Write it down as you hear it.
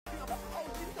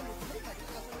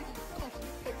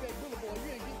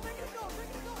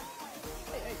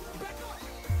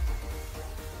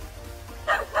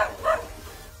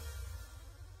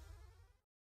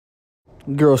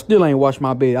Girl, still ain't washed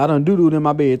my bed. I done doo-dooed in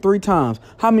my bed 3 times.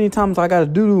 How many times I gotta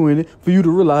doo-doo in it for you to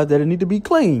realize that it need to be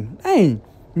clean? Dang.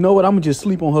 You know what? I'm gonna just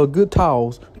sleep on her good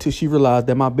towels till she realize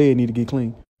that my bed need to get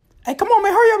clean. Hey, come on,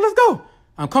 man. Hurry up. Let's go.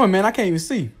 I'm coming, man. I can't even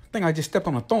see. I think I just stepped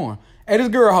on a thorn. Hey, this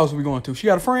girl house we going to. She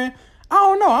got a friend? I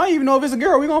don't know. I don't even know if it's a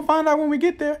girl. We gonna find out when we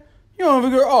get there. You know if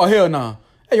it's a girl? Oh, hell nah.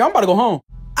 Hey, I'm about to go home.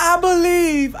 I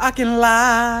believe I can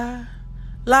lie.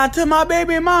 Lie to my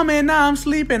baby mama and now I'm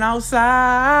sleeping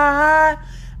outside.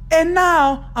 And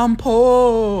now I'm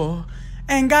poor.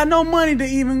 Ain't got no money to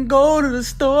even go to the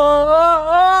store.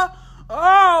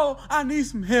 Oh, I need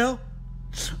some help.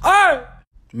 Hey!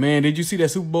 Man, did you see that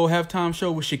Super Bowl halftime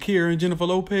show with Shakira and Jennifer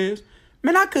Lopez?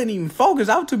 Man, I couldn't even focus.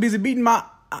 I was too busy beating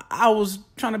I was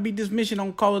trying to beat this mission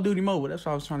on Call of Duty Mobile. That's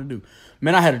what I was trying to do.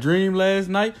 Man, I had a dream last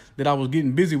night that I was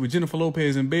getting busy with Jennifer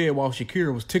Lopez in bed while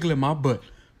Shakira was tickling my butt.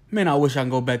 Man, I wish I can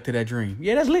go back to that dream.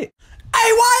 Yeah, that's lit.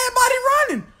 Hey, why everybody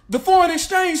running? The foreign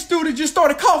exchange student just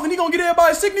started coughing. He gonna get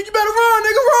everybody sick. Nigga, you better run,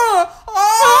 nigga, run.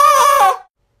 Oh!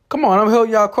 Come on, I'm gonna help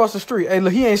y'all across the street. Hey,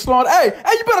 look, he ain't slowing. Hey,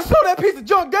 you better slow that piece of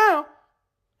junk down.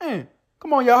 Man,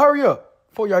 come on, y'all, hurry up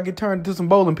before y'all get turned into some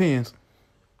bowling pins.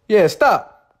 Yeah, stop.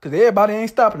 Because everybody ain't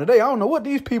stopping today. I don't know what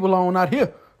these people are on out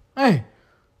here. Hey,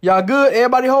 y'all good?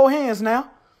 Everybody hold hands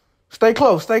now. Stay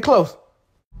close, stay close.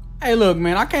 Hey, look,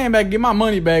 man, I came back to get my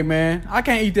money back, man. I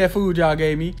can't eat that food y'all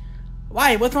gave me.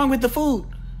 Why? What's wrong with the food?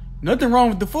 Nothing wrong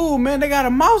with the food, man. They got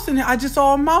a mouse in it. I just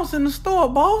saw a mouse in the store,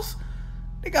 boss.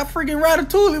 They got freaking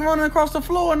Ratatouille running across the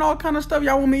floor and all kind of stuff.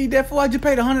 Y'all want me to eat that food? I just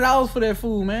paid $100 for that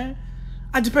food, man.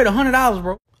 I just paid $100,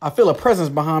 bro. I feel a presence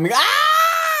behind me. Ah!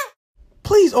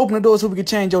 Please open the door so we can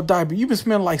change your diaper. You've been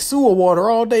smelling like sewer water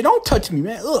all day. Don't touch me,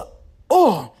 man. Ugh.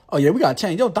 Oh, yeah, we got to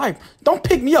change your diaper. Don't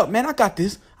pick me up, man. I got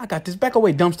this. Back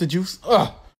away, dumpster juice.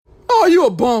 Ugh. Oh, you a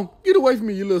bum. Get away from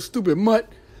me, you little stupid mutt.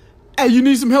 Hey, you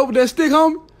need some help with that stick,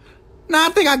 homie? Nah, I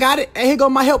think I got it. Hey, here go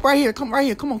my help right here. Come right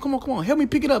here. Come on. Help me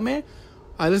pick it up, man.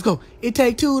 All right, let's go. It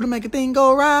take 2 to make a thing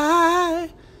go right.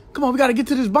 Come on, we got to get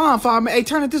to this bonfire, man. Hey,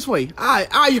 turn it this way. All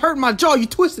right, you hurt my jaw. You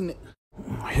twisting it.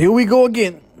 Here we go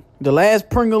again. The last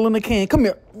Pringle in the can. Come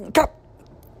here. God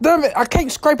damn it. I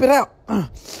can't scrape it out.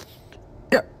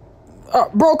 Yeah.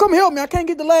 Bro, come help me. I can't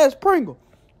get the last Pringle.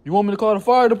 You want me to call the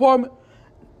fire department?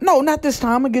 No, not this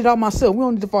time. I'm going to get it out myself. We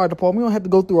don't need the fire department. We don't have to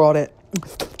go through all that.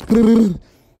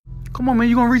 Come on, man.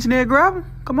 You going to reach in there and grab him?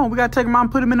 Come on. We got to take him out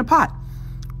and put him in the pot.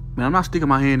 Man, I'm not sticking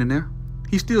my hand in there.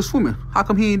 He's still swimming. How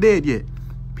come he ain't dead yet?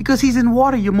 Because he's in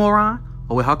water, you moron.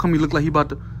 Oh, wait. How come he look like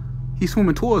he's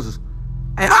swimming towards us?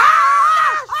 Hey,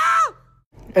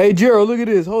 Hey, Gerald, look at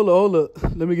this. Hold up.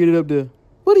 Let me get it up there.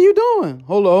 What are you doing?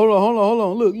 Hold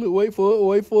on. Look, wait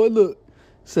for it. Look.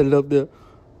 Set it up there.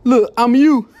 Look, I'm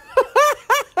you.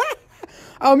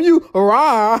 I'm you.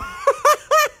 Rah.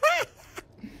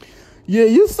 Yeah,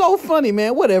 you so funny,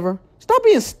 man. Whatever. Stop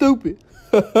being stupid.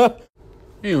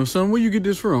 Damn, son, where you get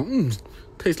this from?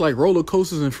 Tastes like roller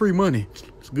coasters and free money.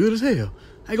 It's good as hell.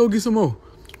 Hey, go get some more.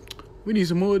 We need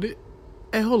some more of it.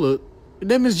 Hey, hold up. Is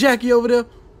that Miss Jackie over there?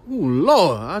 Ooh,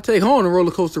 Lord, I'll take her on a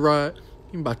roller coaster ride.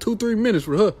 In about 2-3 minutes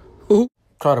with her. Ooh.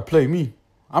 Try to play me.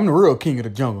 I'm the real king of the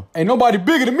jungle. Ain't nobody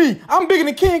bigger than me. I'm bigger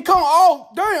than King Kong. Oh,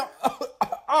 damn.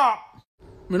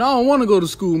 Man, I don't want to go to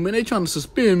school, man. They trying to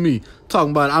suspend me.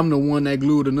 Talking about I'm the one that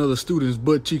glued another student's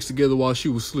butt cheeks together while she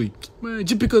was asleep. Man,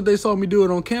 just because they saw me do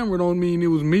it on camera don't mean it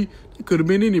was me. It could have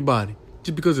been anybody.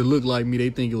 Just because it looked like me, they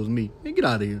think it was me. Man, get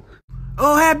out of here.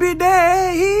 Oh, happy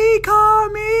day, he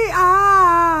called me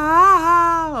out.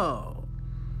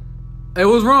 Hey,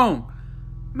 what's wrong?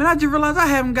 Man, I just realized I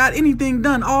haven't got anything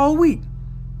done all week.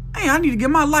 Hey, I need to get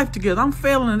my life together. I'm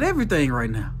failing at everything right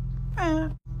now.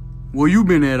 Man. Where you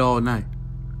been at all night?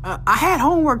 I had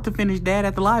homework to finish, Dad,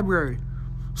 at the library.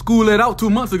 School let out 2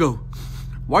 months ago.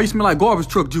 Why you smell like garbage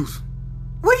truck juice?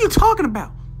 What are you talking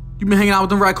about? You been hanging out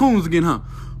with them raccoons again, huh?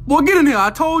 Boy, get in here.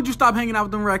 I told you stop hanging out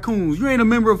with them raccoons. You ain't a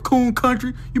member of Coon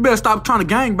Country. You better stop trying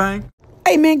to gangbang.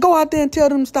 Hey, man, go out there and tell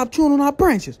them to stop chewing on our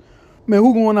branches. Man,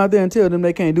 who going out there and tell them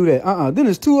they can't do that? Then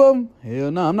there's 2 of them. Hell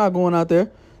no, I'm not going out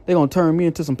there. They gonna turn me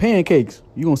into some pancakes.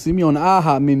 You gonna see me on the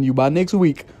IHOP menu by next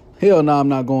week. Hell no, I'm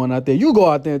not going out there. You go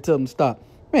out there and tell them to stop.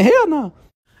 Man, hell no.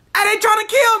 Hey, they trying to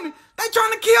kill me. Hey, get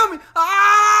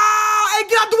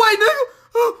out the way, nigga.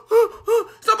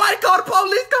 Somebody call the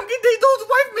police. Come get these dudes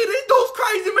away from me. These dudes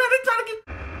crazy, man. They trying to get...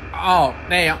 Oh,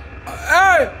 damn.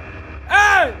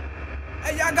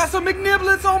 Hey, y'all got some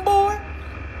McNibblets on board?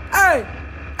 Hey,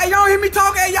 y'all hear me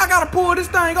talking? Hey, y'all gotta pull this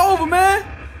thing over, man.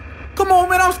 Come on,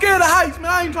 man. I'm scared of heights,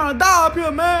 man. I ain't trying to die up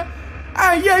here, man.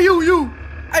 Hey, yeah, you.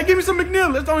 Hey, give me some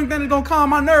McNibblets. That's the only thing that's gonna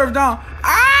calm my nerves down.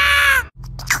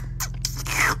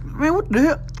 Man, what the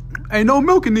hell? Ain't no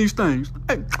milk in these things.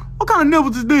 Hey, What kind of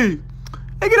nipples is these?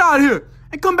 Hey, get out of here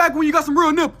and come back when you got some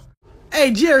real nipples. Hey,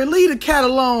 Jerry, leave the cat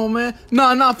alone, man.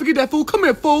 Nah, forget that, fool. Come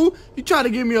here, fool. You tried to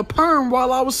give me a perm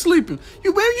while I was sleeping.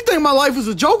 You think my life is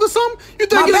a joke or something? You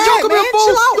think it's a joke? Come here, fool.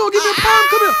 You gonna give me a perm?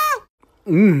 Come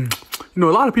here. You know,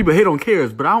 a lot of people hate on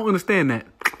carrots, but I don't understand that.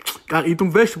 Gotta eat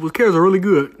them vegetables. Carrots are really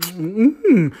good.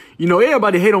 You know,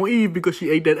 everybody hate on Eve because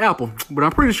she ate that apple. But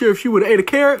I'm pretty sure if she would have ate a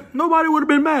carrot, nobody would have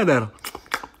been mad at her.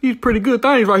 These pretty good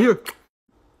things right here.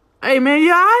 Hey, man,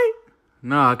 you all right?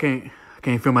 Nah, I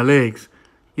can't feel my legs.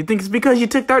 You think it's because you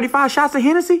took 35 shots of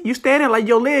Hennessy? You standing like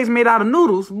your legs made out of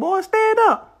noodles. Boy, stand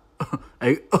up.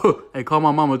 Hey, call my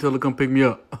mama and tell her to come pick me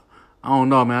up. I don't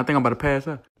know, man. I think I'm about to pass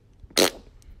out.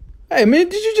 Hey, man,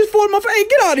 did you just fall in my face? Hey,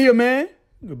 get out of here, man.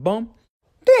 You bum.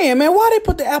 Damn, man, why they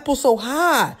put the apple so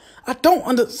high? I don't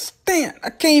understand. I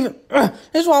can't even.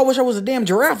 That's why I wish I was a damn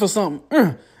giraffe or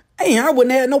something. Hey, I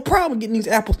wouldn't have no problem getting these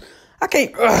apples. I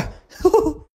can't.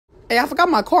 Hey, I forgot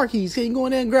my car keys. Can you go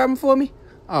in there and grab them for me?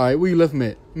 All right, where you left them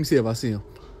at? Let me see if I see them.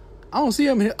 I don't see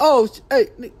them here. Oh, hey,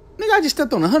 nigga, I just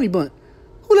stepped on a honey bun.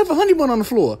 Who left a honey bun on the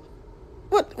floor?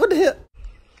 What the hell?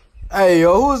 Hey,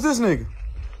 yo, who is this nigga?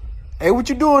 Hey, what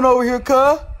you doing over here,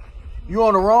 cuz? You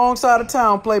on the wrong side of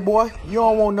town, playboy. You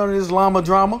don't want none of this llama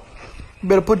drama. You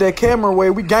better put that camera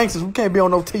away. We gangsters. We can't be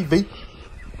on no TV.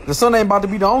 The sun ain't about to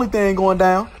be the only thing going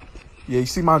down. Yeah, you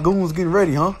see my goons getting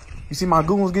ready, huh? You see my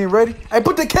goons getting ready? Hey,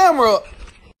 put the camera up.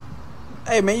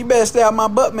 Hey, man, you better stay out my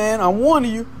butt, man. I'm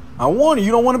warning you.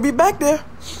 You don't want to be back there.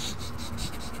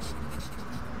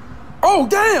 Oh,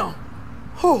 damn.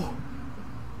 Oh,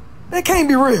 that can't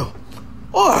be real.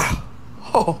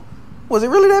 Oh, was it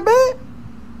really that bad?